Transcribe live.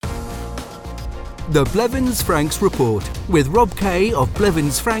The Blevins Franks Report with Rob Kay of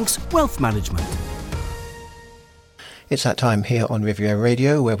Blevins Franks Wealth Management. It's that time here on Riviera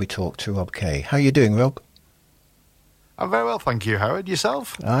Radio where we talk to Rob Kay. How are you doing, Rob? I'm very well, thank you, Howard.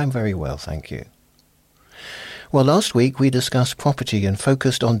 Yourself? I'm very well, thank you. Well, last week we discussed property and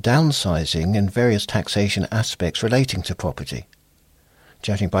focused on downsizing and various taxation aspects relating to property.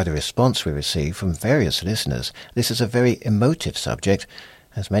 Judging by the response we received from various listeners, this is a very emotive subject,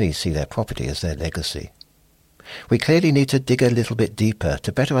 as many see their property as their legacy. We clearly need to dig a little bit deeper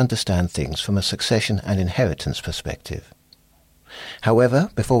to better understand things from a succession and inheritance perspective.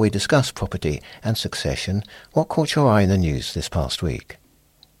 However, before we discuss property and succession, what caught your eye in the news this past week?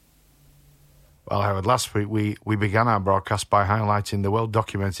 Well, Howard, last week we began our broadcast by highlighting the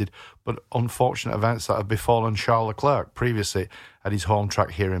well-documented but unfortunate events that have befallen Charles Leclerc previously at his home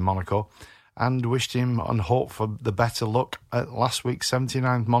track here in Monaco, and wished him and hoped for the better luck at last week's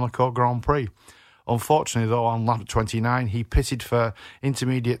 79th Monaco Grand Prix. Unfortunately, though, on lap 29, he pitted for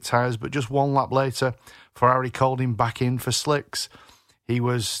intermediate tyres, but just one lap later, Ferrari called him back in for slicks. He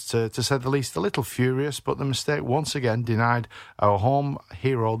was, to say the least, a little furious, but the mistake once again denied our home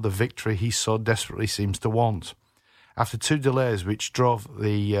hero the victory he so desperately seems to want. After two delays, which drove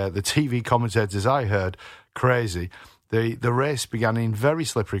the TV commentators I heard crazy, the race began in very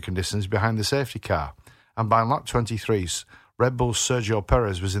slippery conditions behind the safety car, and by lap 23, Red Bull's Sergio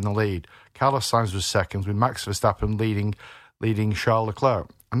Perez was in the lead. Carlos Sainz was second, with Max Verstappen leading Charles Leclerc.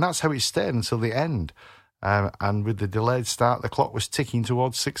 And that's how it stayed until the end. And with the delayed start, the clock was ticking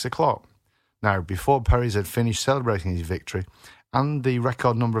towards 6 o'clock. Now, before Perez had finished celebrating his victory, and the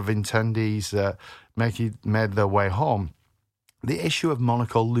record number of attendees made their way home, the issue of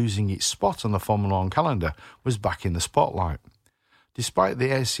Monaco losing its spot on the Formula 1 calendar was back in the spotlight. Despite the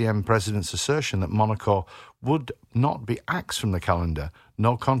ACM president's assertion that Monaco would not be axed from the calendar,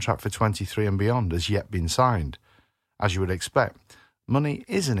 no contract for 23 and beyond has yet been signed. As you would expect, money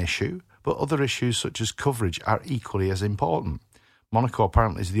is an issue, but other issues such as coverage are equally as important. Monaco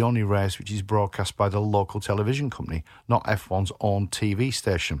apparently is the only race which is broadcast by the local television company, not F1's own TV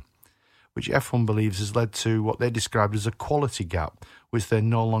station, which F1 believes has led to what they described as a quality gap, which they're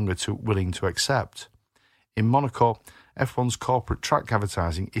no longer willing to accept. In Monaco, F1's corporate track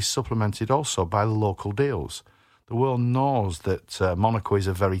advertising is supplemented also by the local deals. The world knows that Monaco is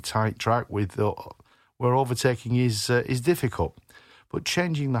a very tight track where overtaking is difficult, but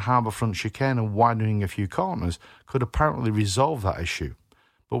changing the harbourfront chicane and widening a few corners could apparently resolve that issue.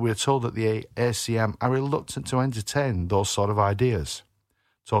 But we are told that the ACM are reluctant to entertain those sort of ideas.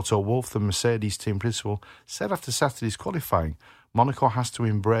 Toto Wolff, the Mercedes team principal, said after Saturday's qualifying, Monaco has to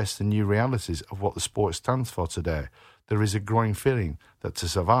embrace the new realities of what the sport stands for today. There is a growing feeling that to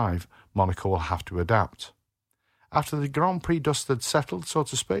survive, Monaco will have to adapt. After the Grand Prix dust had settled, so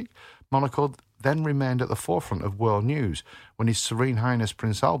to speak, Monaco then remained at the forefront of world news when His Serene Highness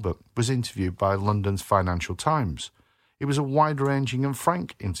Prince Albert was interviewed by London's Financial Times. It was a wide-ranging and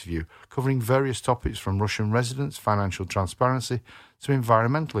frank interview covering various topics from Russian residents, financial transparency, to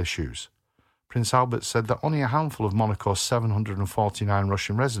environmental issues. Prince Albert said that only a handful of Monaco's 749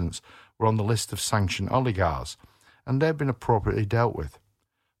 Russian residents were on the list of sanctioned oligarchs, and they've been appropriately dealt with.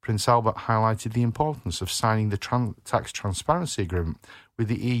 Prince Albert highlighted the importance of signing the tax transparency agreement with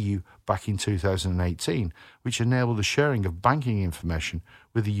the EU back in 2018, which enabled the sharing of banking information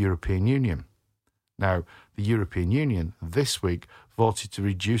with the European Union. Now, the European Union this week voted to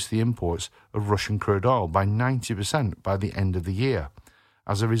reduce the imports of Russian crude oil by 90% by the end of the year.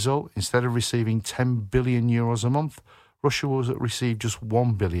 As a result, instead of receiving 10 billion euros a month, Russia will receive just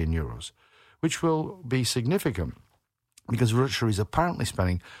 1 billion euros, which will be significant because Russia is apparently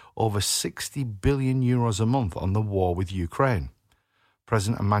spending over 60 billion euros a month on the war with Ukraine.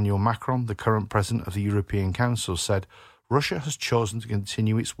 President Emmanuel Macron, the current president of the European Council, said Russia has chosen to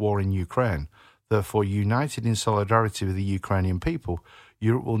continue its war in Ukraine. Therefore, united in solidarity with the Ukrainian people,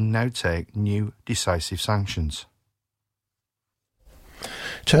 Europe will now take new decisive sanctions.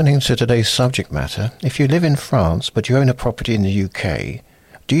 Turning to today's subject matter, if you live in France but you own a property in the UK,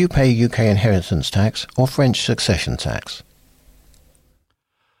 do you pay UK inheritance tax or French succession tax?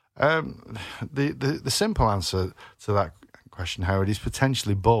 The simple answer to that question, Howard, is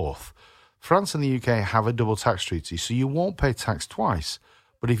potentially both. France and the UK have a double tax treaty, so you won't pay tax twice.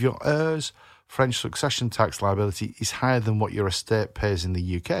 But if your heirs' French succession tax liability is higher than what your estate pays in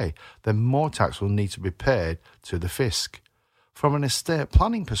the UK, then more tax will need to be paid to the fisc. From an estate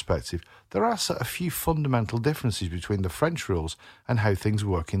planning perspective, there are a few fundamental differences between the French rules and how things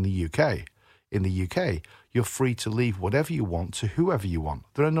work in the UK. In the UK, you're free to leave whatever you want to whoever you want.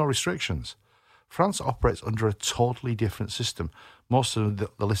 There are no restrictions. France operates under a totally different system. Most of the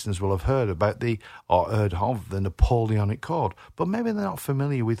listeners will have heard about heard of the Napoleonic Code, but maybe they're not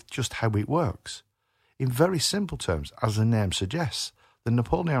familiar with just how it works. In very simple terms, as the name suggests, the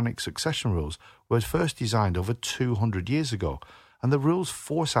Napoleonic succession rules were first designed over 200 years ago, and the rules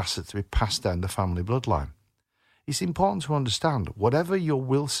force assets to be passed down the family bloodline. It's important to understand, whatever your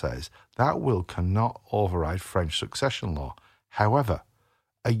will says, that will cannot override French succession law. However,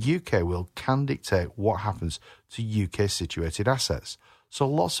 a UK will can dictate what happens to UK-situated assets, so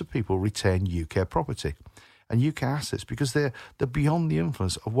lots of people retain UK property and UK assets because they're beyond the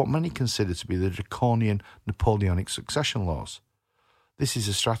influence of what many consider to be the draconian Napoleonic succession laws. This is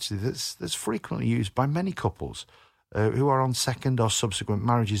a strategy that's frequently used by many couples who are on second or subsequent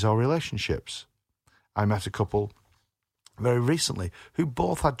marriages or relationships. I met a couple very recently who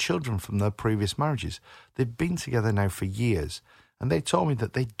both had children from their previous marriages. They've been together now for years, and they told me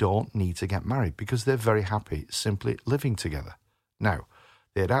that they don't need to get married because they're very happy simply living together. Now,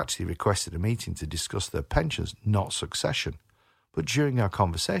 they had actually requested a meeting to discuss their pensions, not succession. But during our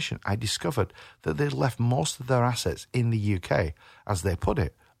conversation, I discovered that they'd left most of their assets in the UK, as they put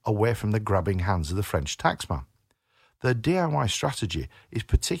it, away from the grabbing hands of the French taxman. Their DIY strategy is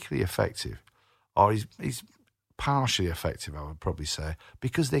particularly effective, or is partially effective, I would probably say,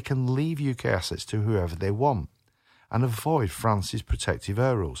 because they can leave UK assets to whoever they want and avoid France's protective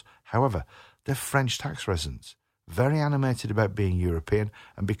air rules. However, they're French tax residents, very animated about being European,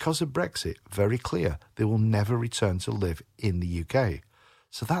 and because of Brexit, very clear they will never return to live in the UK.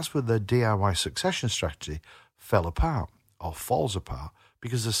 So that's where their DIY succession strategy fell apart, or falls apart,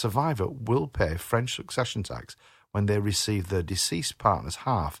 because the survivor will pay French succession tax when they receive their deceased partner's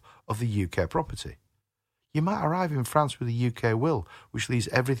half of the UK property. You might arrive in France with a UK will, which leaves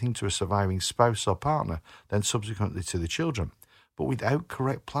everything to a surviving spouse or partner, then subsequently to the children. But without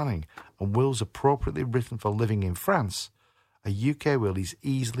correct planning and wills appropriately written for living in France, a UK will is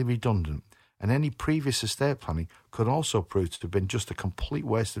easily redundant, and any previous estate planning could also prove to have been just a complete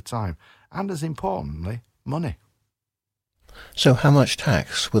waste of time and, as importantly, money. So how much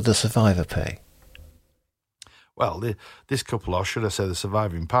tax would the survivor pay? Well, this couple, or should I say the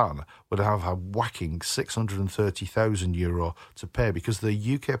surviving partner, would have a whacking €630,000 to pay because their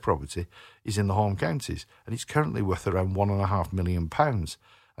UK property is in the home counties and it's currently worth around £1.5 million.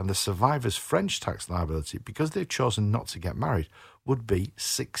 And the survivor's French tax liability, because they've chosen not to get married, would be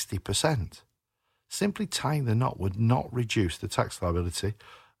 60%. Simply tying the knot would not reduce the tax liability,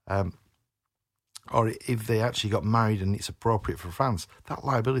 or if they actually got married and it's appropriate for France, that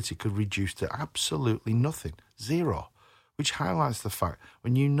liability could reduce to absolutely nothing, zero, which highlights the fact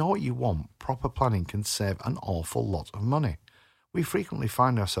when you know what you want, proper planning can save an awful lot of money. We frequently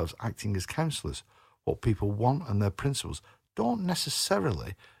find ourselves acting as counsellors. What people want and their principles don't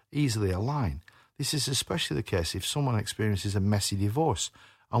necessarily easily align. This is especially the case if someone experiences a messy divorce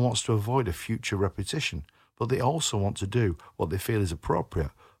and wants to avoid a future repetition, but they also want to do what they feel is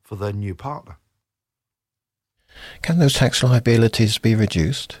appropriate for their new partner. Can those tax liabilities be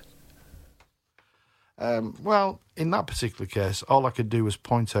reduced? Well, in that particular case, all I could do was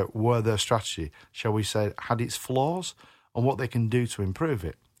point out where their strategy, shall we say, had its flaws and what they can do to improve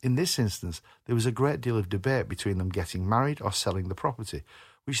it. In this instance, there was a great deal of debate between them getting married or selling the property,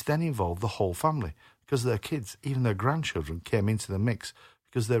 which then involved the whole family, because their kids, even their grandchildren, came into the mix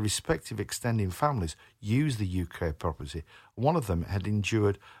because their respective extending families used the UK property. One of them had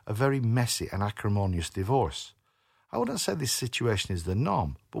endured a very messy and acrimonious divorce. I wouldn't say this situation is the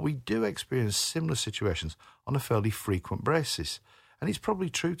norm, but we do experience similar situations on a fairly frequent basis. And it's probably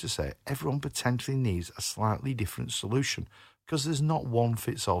true to say everyone potentially needs a slightly different solution because there's not one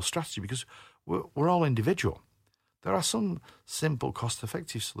fits all strategy because we're all individual. There are some simple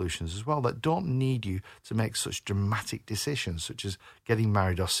cost-effective solutions as well that don't need you to make such dramatic decisions such as getting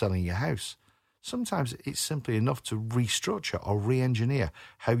married or selling your house. Sometimes it's simply enough to restructure or re-engineer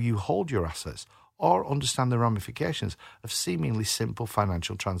how you hold your assets or understand the ramifications of seemingly simple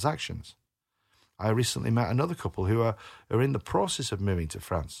financial transactions. I recently met another couple who are in the process of moving to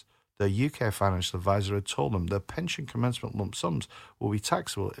France. Their UK financial advisor had told them their pension commencement lump sums will be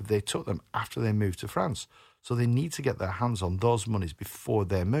taxable if they took them after they moved to France, so they need to get their hands on those monies before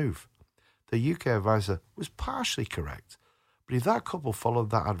they move. The UK advisor was partially correct, but if that couple followed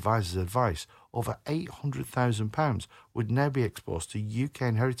that advisor's advice, over £800,000 would now be exposed to UK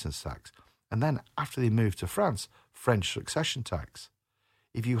inheritance tax, and then, after they move to France, French succession tax.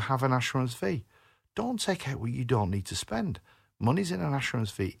 If you have an assurance fee, don't take out what you don't need to spend. Monies in an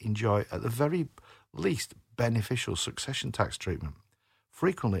assurance fee enjoy, at the very least, beneficial succession tax treatment.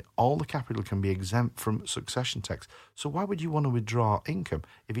 Frequently, all the capital can be exempt from succession tax, so why would you want to withdraw income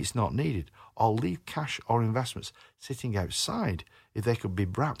if it's not needed, or leave cash or investments sitting outside if they could be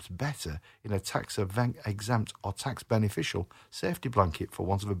wrapped better in a tax-exempt or tax-beneficial safety blanket, for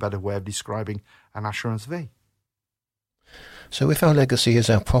want of a better way of describing an assurance V? So if our legacy is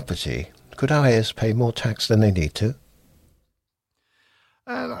our property, could our heirs pay more tax than they need to?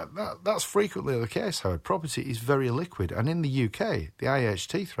 That's frequently the case, Howard. Property is very liquid, and in the UK, the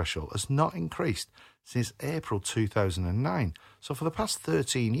IHT threshold has not increased since April 2009. So for the past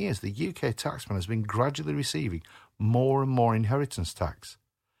 13 years, the UK taxman has been gradually receiving more and more inheritance tax.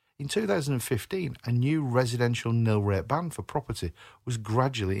 In 2015, a new residential nil-rate ban for property was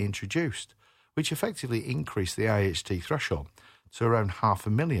gradually introduced, which effectively increased the IHT threshold to around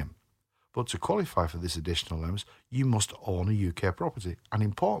 $500,000. But to qualify for this additional allowance, you must own a UK property. And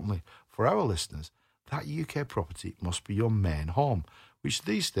importantly, for our listeners, that UK property must be your main home, which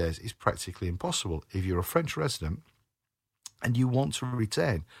these days is practically impossible if you're a French resident and you want to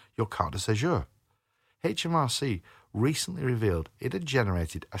retain your carte de séjour. HMRC recently revealed it had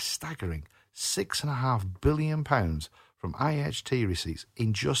generated a staggering £6.5 billion from IHT receipts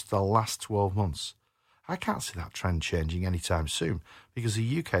in just the last 12 months. I can't see that trend changing anytime soon because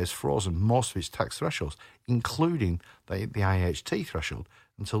the UK has frozen most of its tax thresholds, including the IHT threshold,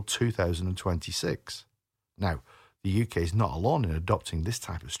 until 2026. Now, the UK is not alone in adopting this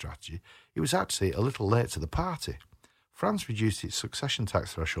type of strategy. It was actually a little late to the party. France reduced its succession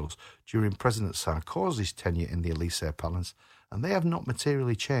tax thresholds during President Sarkozy's tenure in the Élysée Palace, and they have not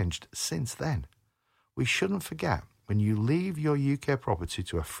materially changed since then. We shouldn't forget, when you leave your UK property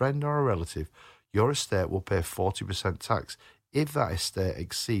to a friend or a relative, your estate will pay 40% tax if that estate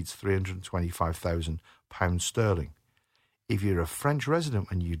exceeds £325,000 sterling. If you're a French resident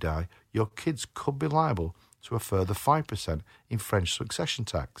when you die, your kids could be liable to a further 5% in French succession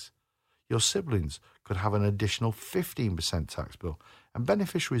tax. Your siblings could have an additional 15% tax bill, and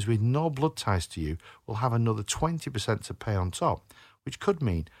beneficiaries with no blood ties to you will have another 20% to pay on top, which could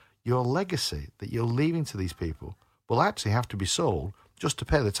mean your legacy that you're leaving to these people will actually have to be sold just to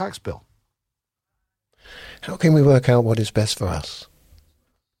pay the tax bill. How can we work out what is best for us?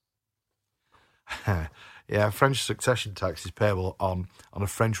 Yeah, French succession tax is payable on a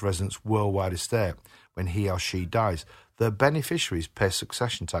French resident's worldwide estate when he or she dies. Their beneficiaries pay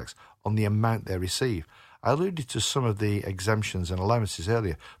succession tax on the amount they receive. I alluded to some of the exemptions and allowances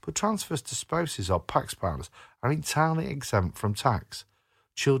earlier, but transfers to spouses or Pax partners are entirely exempt from tax.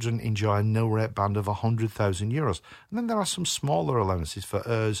 Children enjoy a nil-rate band of €100,000, and then there are some smaller allowances for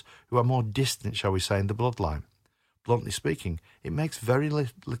heirs who are more distant, shall we say, in the bloodline. Bluntly speaking, it makes very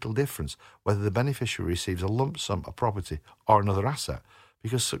little difference whether the beneficiary receives a lump sum of property or another asset,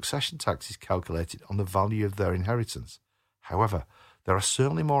 because succession tax is calculated on the value of their inheritance. However, there are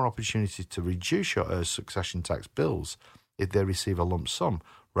certainly more opportunities to reduce your heirs' succession tax bills if they receive a lump sum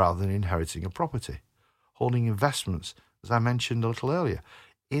rather than inheriting a property. Holding investments, as I mentioned a little earlier,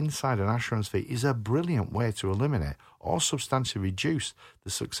 inside an assurance fee is a brilliant way to eliminate or substantially reduce the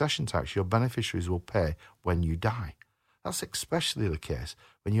succession tax your beneficiaries will pay when you die. That's especially the case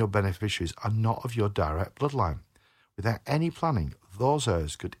when your beneficiaries are not of your direct bloodline. Without any planning, those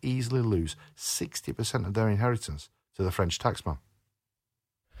heirs could easily lose 60% of their inheritance to the French taxman.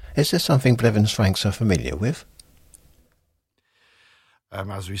 Is this something Blevins Franks are familiar with?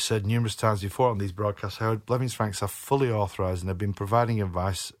 As we said numerous times before on these broadcasts, Howard, Blevins Franks are fully authorised and have been providing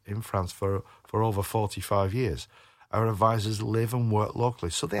advice in France for over 45 years. Our advisors live and work locally,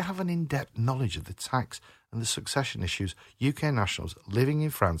 so they have an in-depth knowledge of the tax and the succession issues UK nationals living in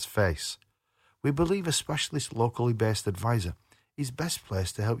France face. We believe a specialist locally based advisor is best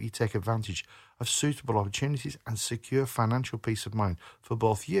placed to help you take advantage of suitable opportunities and secure financial peace of mind for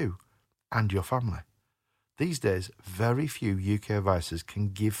both you and your family. These days, very few UK advisors can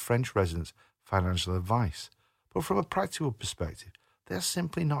give French residents financial advice, but from a practical perspective, they are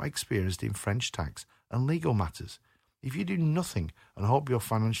simply not experienced in French tax and legal matters. If you do nothing and hope your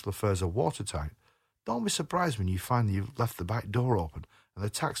financial affairs are watertight, don't be surprised when you find that you've left the back door open and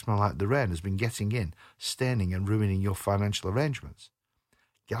the taxman like the rain has been getting in, staining and ruining your financial arrangements.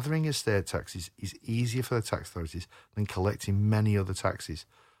 Gathering estate taxes is easier for the tax authorities than collecting many other taxes.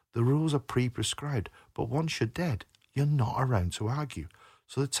 The rules are pre-prescribed, but once you're dead, you're not around to argue.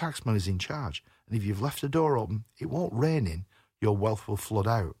 So the taxman is in charge, and if you've left the door open, it won't rain in, your wealth will flood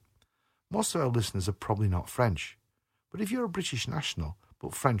out. Most of our listeners are probably not French, but if you're a British national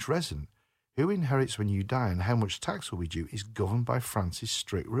but French resident, who inherits when you die and how much tax will be due is governed by France's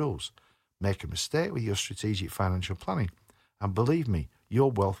strict rules. Make a mistake with your strategic financial planning, and believe me,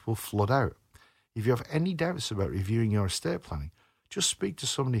 your wealth will flood out. If you have any doubts about reviewing your estate planning, Just speak to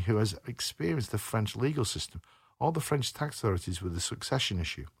somebody who has experienced the French legal system or the French tax authorities with the succession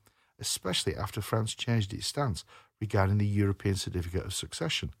issue, especially after France changed its stance regarding the European Certificate of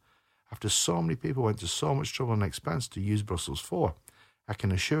Succession. After so many people went to so much trouble and expense to use Brussels 4, I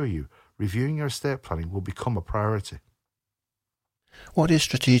can assure you, reviewing your estate planning will become a priority. What is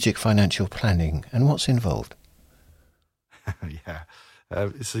strategic financial planning and what's involved?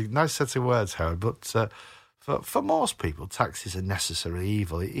 It's a nice set of words, Howard, but for most people, tax is a necessary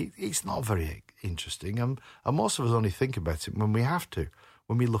evil. It's not very interesting, and most of us only think about it when we have to,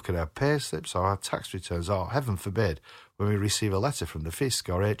 when we look at our pay slips or our tax returns, or, heaven forbid, when we receive a letter from the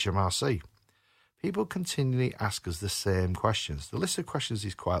FISC or HMRC. People continually ask us the same questions. The list of questions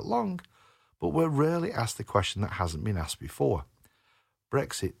is quite long, but we're rarely asked the question that hasn't been asked before.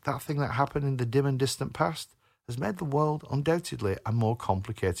 Brexit, that thing that happened in the dim and distant past, has made the world undoubtedly a more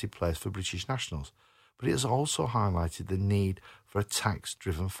complicated place for British nationals, but it has also highlighted the need for a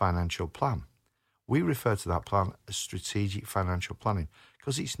tax-driven financial plan. We refer to that plan as strategic financial planning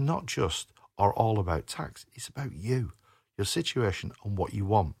because it's not just or all about tax, it's about you, your situation and what you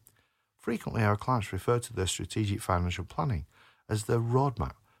want. Frequently our clients refer to their strategic financial planning as their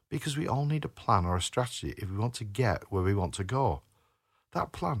roadmap because we all need a plan or a strategy if we want to get where we want to go.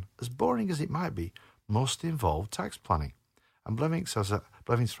 That plan, as boring as it might be, must involve tax planning. And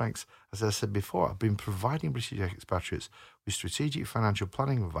Blevins Franks, as I said before, have been providing British expatriates with strategic financial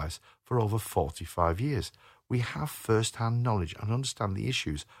planning advice for over 45 years. We have first-hand knowledge and understand the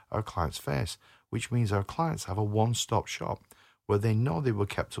issues our clients face, which means our clients have a one-stop shop where they know they were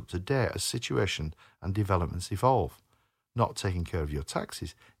kept up to date as situation and developments evolve. Not taking care of your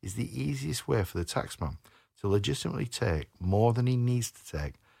taxes is the easiest way for the taxman to legitimately take more than he needs to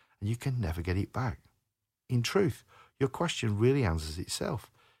take, and you can never get it back. In truth, your question really answers itself.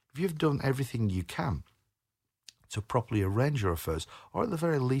 If you've done everything you can to properly arrange your affairs, or at the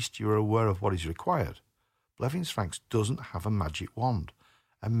very least you're aware of what is required, Blevins Franks doesn't have a magic wand,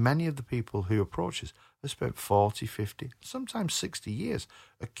 and many of the people who approach us have spent 40, 50, sometimes 60 years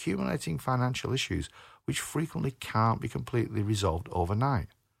accumulating financial issues which frequently can't be completely resolved overnight.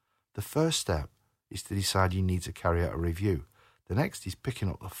 The first step is to decide you need to carry out a review. The next is picking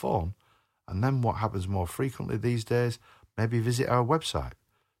up the phone, and then what happens more frequently these days, maybe visit our website.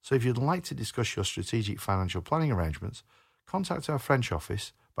 So if you'd like to discuss your strategic financial planning arrangements, contact our French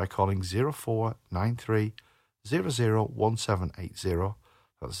office by calling 0493 001780.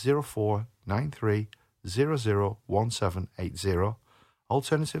 That's 0493 001780.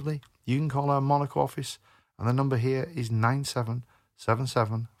 Alternatively, you can call our Monaco office, and the number here is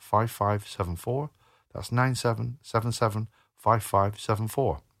 97775574. That's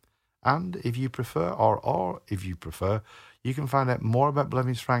 97775574. And if you prefer, or if you prefer, you can find out more about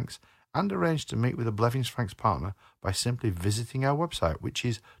Blevins Franks and arrange to meet with a Blevins Franks partner by simply visiting our website, which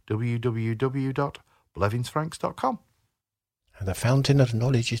is www.blevinsfranks.com. And the fountain of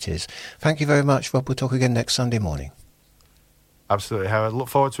knowledge it is. Thank you very much, Rob. We'll talk again next Sunday morning. Absolutely, Howard. Look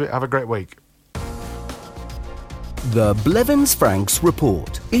forward to it. Have a great week. The Blevins Franks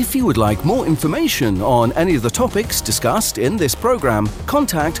Report. If you would like more information on any of the topics discussed in this programme,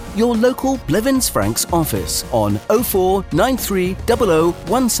 contact your local Blevins Franks office on 0493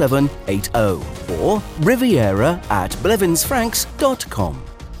 001780 or riviera@blevinsfranks.com.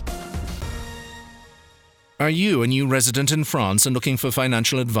 Are you a new resident in France and looking for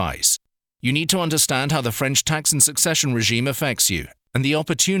financial advice? You need to understand how the French tax and succession regime affects you and the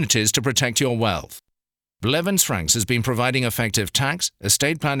opportunities to protect your wealth. Blevins Franks has been providing effective tax,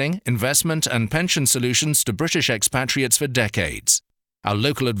 estate planning, investment and pension solutions to British expatriates for decades. Our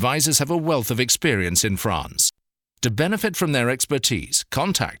local advisors have a wealth of experience in France. To benefit from their expertise,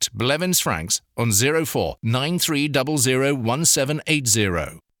 contact Blevins Franks on 0493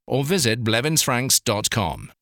 001780 or visit blevinsfranks.com.